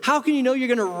yours. How can you know you're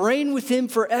going to reign with him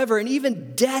forever and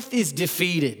even death is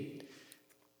defeated?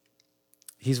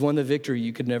 He's won the victory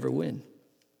you could never win.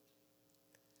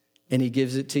 And he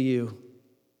gives it to you.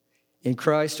 In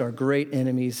Christ, our great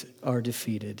enemies are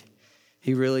defeated.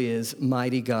 He really is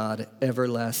mighty God,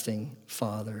 everlasting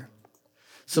Father.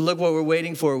 So look what we're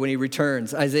waiting for when he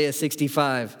returns. Isaiah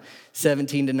 65,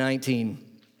 17 to 19.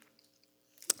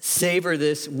 Savor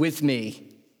this with me.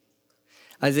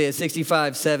 Isaiah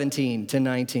 65, 17 to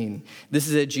 19. This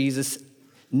is at Jesus'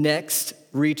 next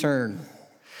return.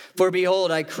 For behold,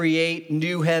 I create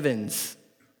new heavens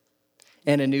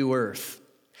and a new earth.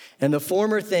 And the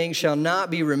former things shall not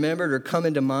be remembered or come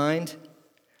into mind.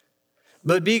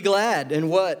 But be glad and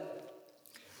what?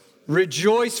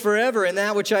 Rejoice forever in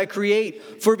that which I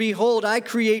create. For behold, I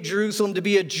create Jerusalem to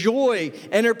be a joy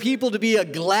and her people to be a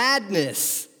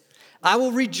gladness. I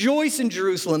will rejoice in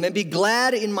Jerusalem and be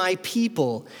glad in my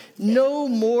people. No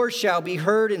more shall be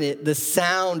heard in it the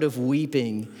sound of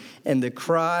weeping and the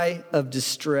cry of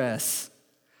distress.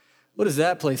 What is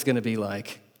that place going to be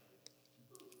like?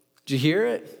 Did you hear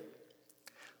it?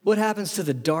 What happens to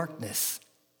the darkness?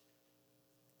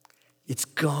 It's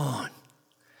gone.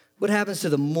 What happens to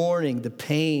the mourning, the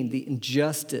pain, the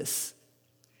injustice?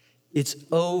 It's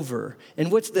over.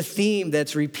 And what's the theme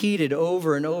that's repeated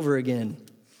over and over again?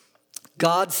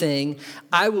 God saying,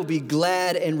 I will be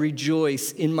glad and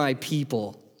rejoice in my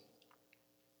people.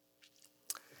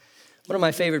 One of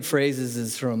my favorite phrases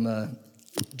is from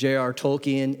J.R.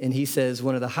 Tolkien, and he says,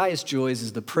 one of the highest joys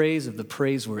is the praise of the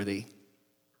praiseworthy.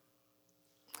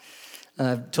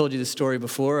 I've told you this story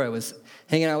before. I was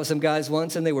hanging out with some guys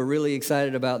once, and they were really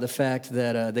excited about the fact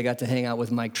that they got to hang out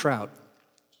with Mike Trout.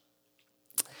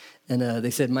 And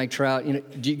they said, Mike Trout,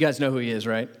 you guys know who he is,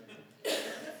 right?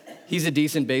 He's a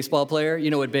decent baseball player.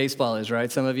 You know what baseball is,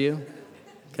 right, some of you?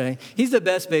 Okay. He's the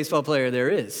best baseball player there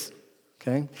is.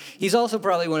 Okay. He's also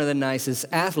probably one of the nicest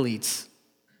athletes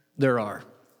there are.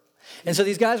 And so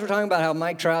these guys were talking about how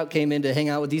Mike Trout came in to hang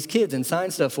out with these kids and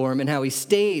sign stuff for him, and how he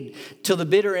stayed till the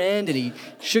bitter end, and he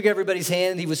shook everybody's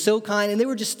hand, and he was so kind, and they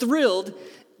were just thrilled,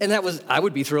 and I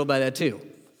would be thrilled by that too.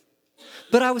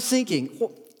 But I was thinking,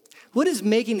 what is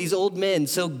making these old men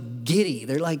so giddy?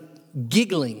 They're like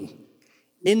giggling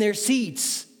in their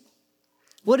seats.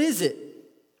 What is it?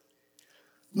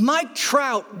 Mike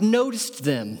Trout noticed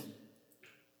them.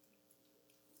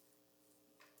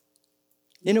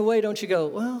 In a way, don't you go,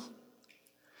 well,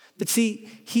 but see,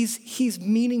 he's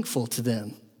meaningful to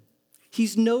them.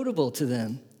 He's notable to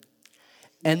them.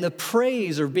 And the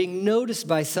praise or being noticed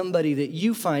by somebody that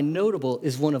you find notable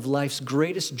is one of life's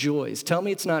greatest joys. Tell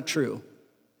me it's not true.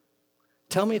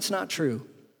 Tell me it's not true.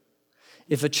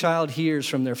 If a child hears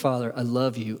from their father, I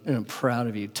love you and I'm proud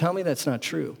of you, tell me that's not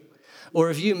true. Or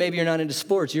if maybe you're not into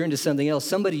sports, you're into something else,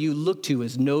 somebody you look to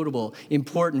as notable,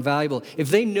 important, valuable. If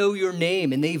they know your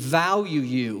name and they value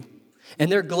you and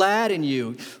they're glad in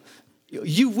you,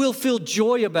 you will feel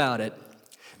joy about it.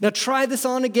 Now try this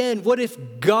on again. What if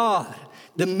God,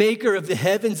 the maker of the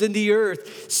heavens and the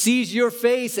earth, sees your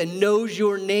face and knows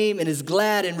your name and is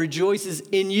glad and rejoices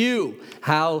in you?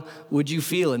 How would you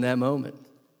feel in that moment?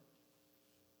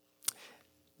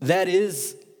 That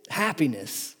is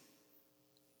happiness.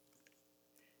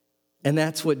 And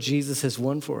that's what Jesus has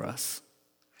won for us.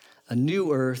 A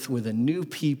new earth with a new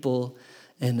people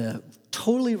and a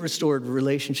totally restored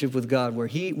relationship with God where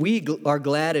we are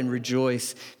glad and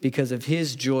rejoice because of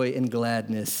his joy and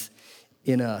gladness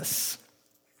in us.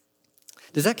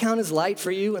 Does that count as light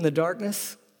for you in the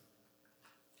darkness?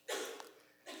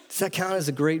 Does that count as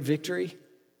a great victory?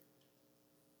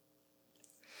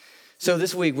 So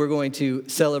this week we're going to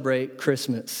celebrate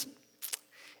Christmas.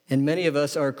 And many of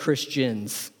us are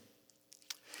Christians.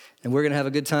 And we're going to have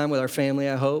a good time with our family,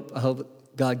 I hope. I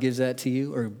hope God gives that to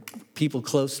you or people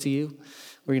close to you.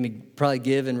 We're going to probably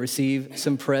give and receive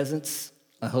some presents.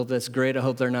 I hope that's great. I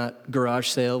hope they're not garage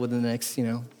sale within the next,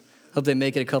 hope they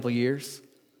make it a couple years.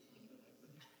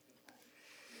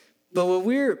 But when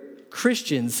we're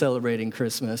Christians celebrating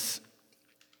Christmas,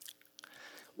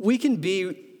 we can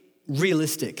be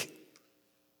realistic.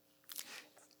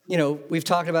 We've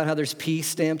talked about how there's peace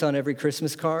stamped on every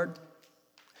Christmas card.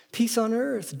 Peace on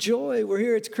earth, joy, we're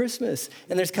here, it's Christmas.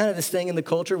 And there's kind of this thing in the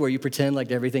culture where you pretend like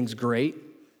everything's great.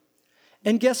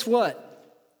 And guess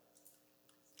what?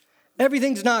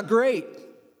 Everything's not great.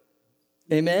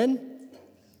 Amen?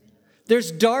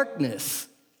 There's darkness.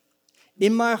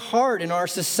 In my heart, in our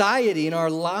society, in our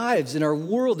lives, in our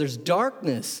world, there's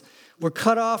darkness. We're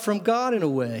cut off from God in a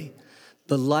way.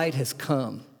 The light has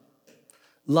come.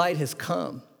 Light has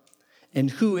come. And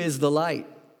who is the light?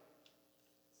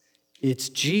 It's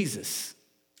Jesus.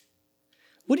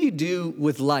 What do you do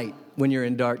with light when you're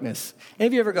in darkness? Any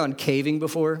of you ever gone caving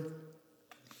before?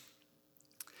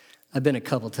 I've been a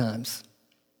couple times.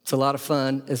 It's a lot of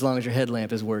fun as long as your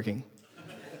headlamp is working.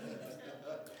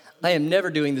 I am never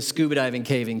doing the scuba diving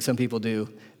caving some people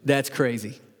do. That's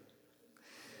crazy.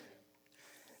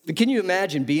 But can you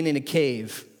imagine being in a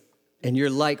cave and your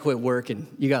light quit working?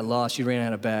 You got lost, you ran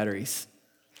out of batteries.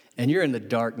 And you're in the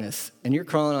darkness and you're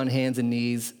crawling on hands and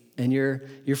knees and you're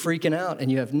freaking out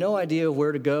and you have no idea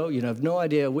where to go. You have no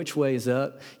idea which way is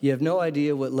up. You have no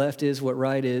idea what left is, what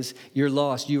right is. You're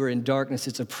lost. You are in darkness.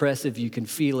 It's oppressive. You can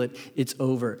feel it. It's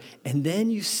over. And then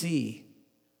you see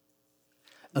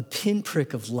a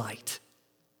pinprick of light.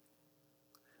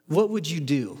 What would you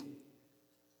do?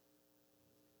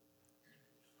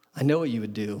 I know what you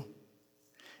would do.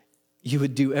 You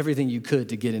would do everything you could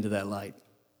to get into that light.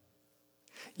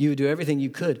 You would do everything you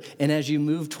could. And as you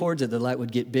move towards it, the light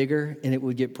would get bigger and it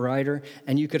would get brighter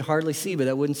and you could hardly see, but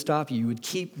that wouldn't stop you. You would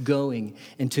keep going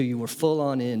until you were full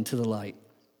on into the light.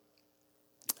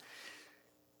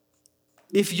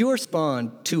 If you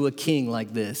respond to a king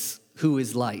like this, who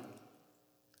is light,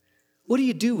 what do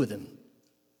you do with him?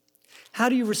 How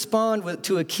do you respond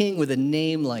to a king with a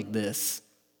name like this?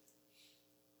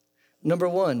 Number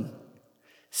one,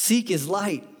 seek his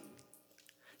light.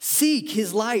 Seek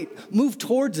his light. Move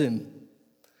towards him.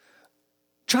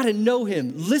 Try to know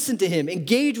him. Listen to him.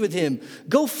 Engage with him.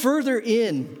 Go further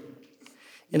in.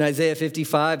 In Isaiah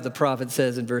 55, the prophet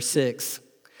says in verse 6,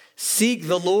 seek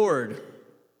the Lord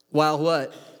while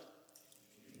what?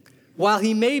 While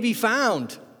he may be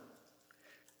found.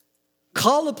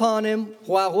 Call upon him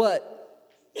while what?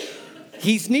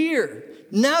 He's near.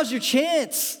 Now's your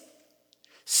chance.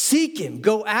 Seek him.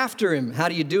 Go after him. How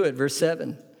do you do it? Verse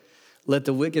 7. Let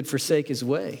the wicked forsake his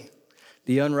way,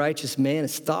 the unrighteous man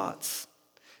his thoughts.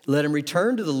 Let him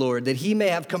return to the Lord, that he may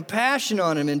have compassion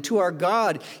on him, and to our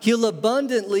God he'll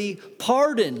abundantly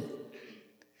pardon.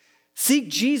 Seek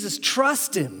Jesus,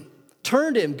 trust him,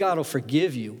 turn to him. God will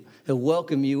forgive you. He'll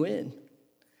welcome you in.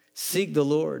 Seek the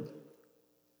Lord.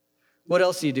 What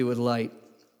else do you do with light?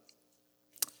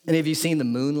 Any of you seen the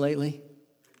moon lately? Did you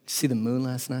see the moon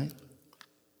last night?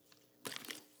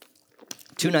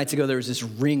 2 nights ago, there was this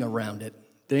ring around it.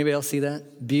 Did anybody else see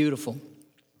that? Beautiful.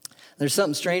 There's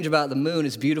something strange about the moon.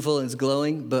 It's beautiful and it's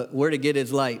glowing, but where to get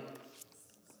its light?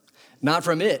 Not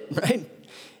from it, right?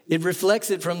 It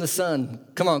reflects it from the sun.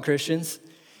 Come on, Christians.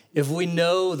 If we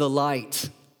know the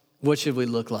light, what should we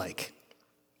look like?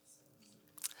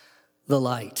 The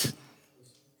light.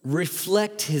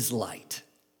 Reflect his light.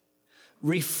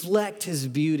 reflect his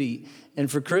beauty. And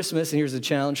for Christmas, and here's the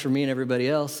challenge for me and everybody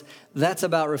else, that's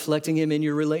about reflecting him in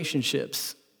your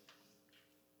relationships.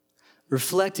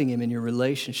 Reflecting him in your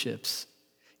relationships,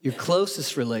 your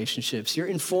closest relationships, your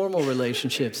informal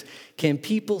relationships. Can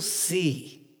people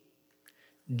see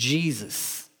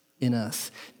Jesus in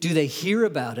us? Do they hear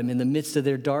about him in the midst of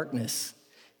their darkness?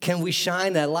 Can we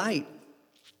shine that light?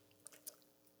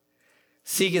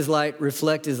 Seek his light,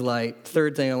 reflect his light.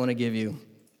 Third thing I want to give you.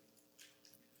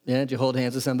 Yeah, did you hold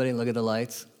hands with somebody and look at the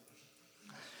lights?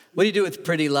 What do you do with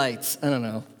pretty lights? I don't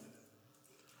know.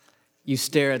 You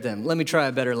stare at them. Let me try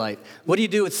a better light. What do you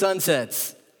do with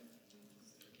sunsets?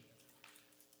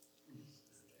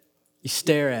 You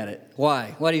stare at it.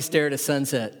 Why? Why do you stare at a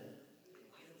sunset?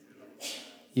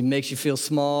 It makes you feel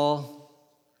small.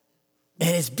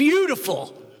 And it's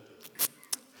beautiful.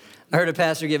 I heard a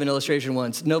pastor give an illustration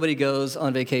once. Nobody goes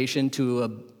on vacation to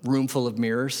a room full of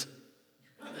mirrors.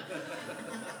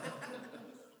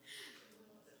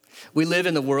 We live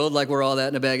in the world like we're all that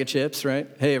in a bag of chips, right?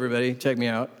 Hey, everybody, check me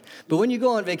out. But when you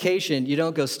go on vacation, you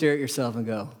don't go stare at yourself and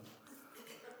go,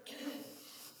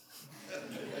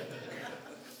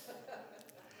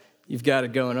 you've got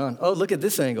it going on. Oh, look at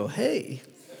this angle. Hey.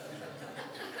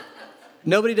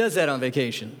 Nobody does that on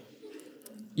vacation.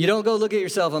 You don't go look at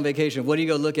yourself on vacation. What do you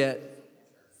go look at?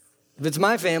 If it's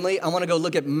my family, I want to go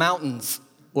look at mountains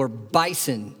or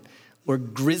bison or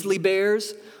grizzly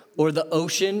bears or the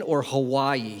ocean or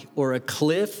Hawaii or a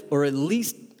cliff or at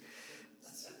least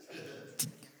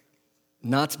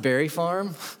Knott's Berry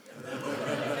Farm.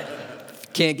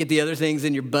 Can't get the other things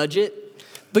in your budget,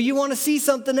 but you want to see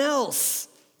something else.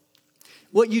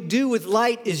 What you do with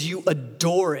light is you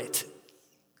adore it.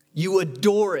 You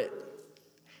adore it.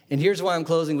 And here's why I'm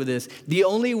closing with this. The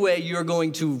only way you're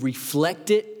going to reflect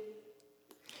it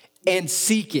and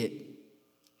seek it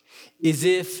is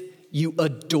if you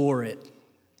adore it.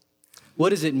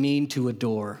 What does it mean to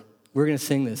adore? We're going to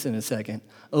sing this in a second.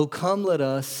 Oh, come, let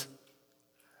us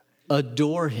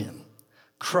adore him,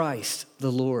 Christ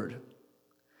the Lord.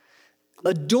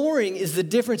 Adoring is the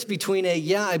difference between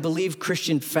I believe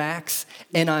Christian facts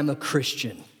and I'm a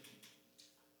Christian.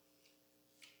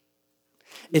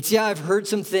 It's, I've heard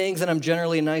some things and I'm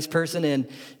generally a nice person and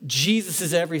Jesus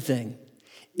is everything.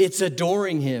 It's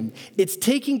adoring him. It's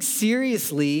taking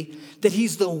seriously that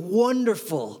he's the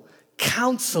wonderful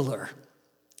counselor.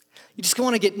 You just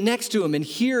want to get next to him and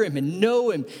hear him and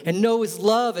know his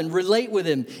love and relate with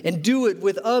him and do it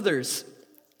with others.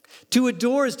 To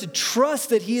adore is to trust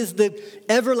that he is the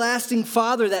everlasting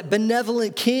Father, that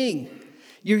benevolent King.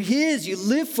 You're his, you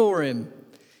live for him.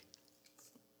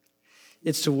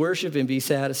 It's to worship and be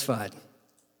satisfied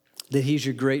that he's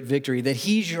your great victory, that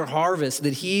he's your harvest,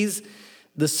 that he's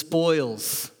the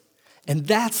spoils. And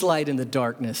that's light in the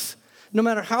darkness. No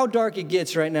matter how dark it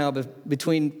gets right now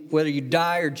between whether you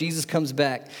die or Jesus comes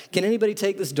back, can anybody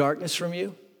take this darkness from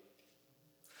you?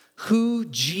 Who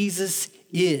Jesus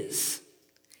is.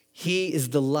 He is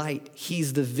the light.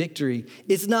 He's the victory.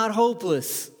 It's not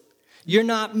hopeless. You're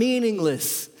not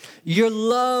meaningless. You're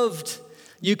loved.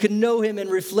 You can know him and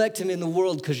reflect him in the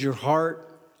world because your heart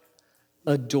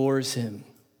adores him.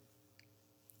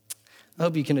 I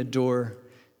hope you can adore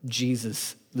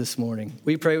Jesus this morning.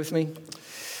 Will you pray with me?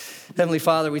 Heavenly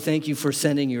Father, we thank you for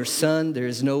sending your Son. There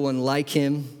is no one like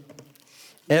him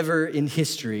ever in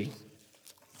history.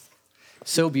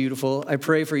 So beautiful. I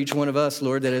pray for each one of us,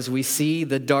 Lord, that as we see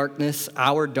the darkness,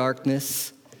 our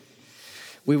darkness,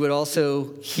 we would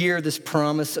also hear this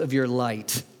promise of your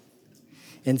light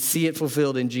and see it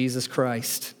fulfilled in Jesus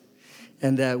Christ,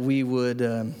 and that we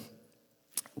would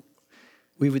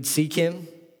seek him,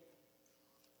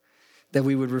 that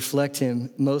we would reflect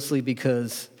him mostly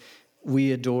because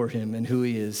we adore him and who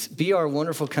he is. Be our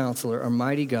wonderful counselor, our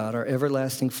mighty God, our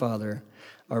everlasting Father,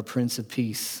 our Prince of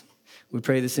Peace. We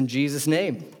pray this in Jesus'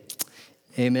 name.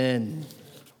 Amen.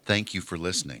 Thank you for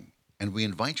listening, and we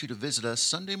invite you to visit us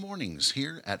Sunday mornings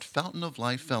here at Fountain of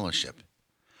Life Fellowship.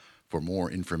 For more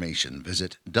information,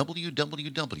 visit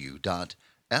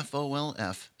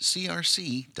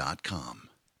www.folfcrc.com.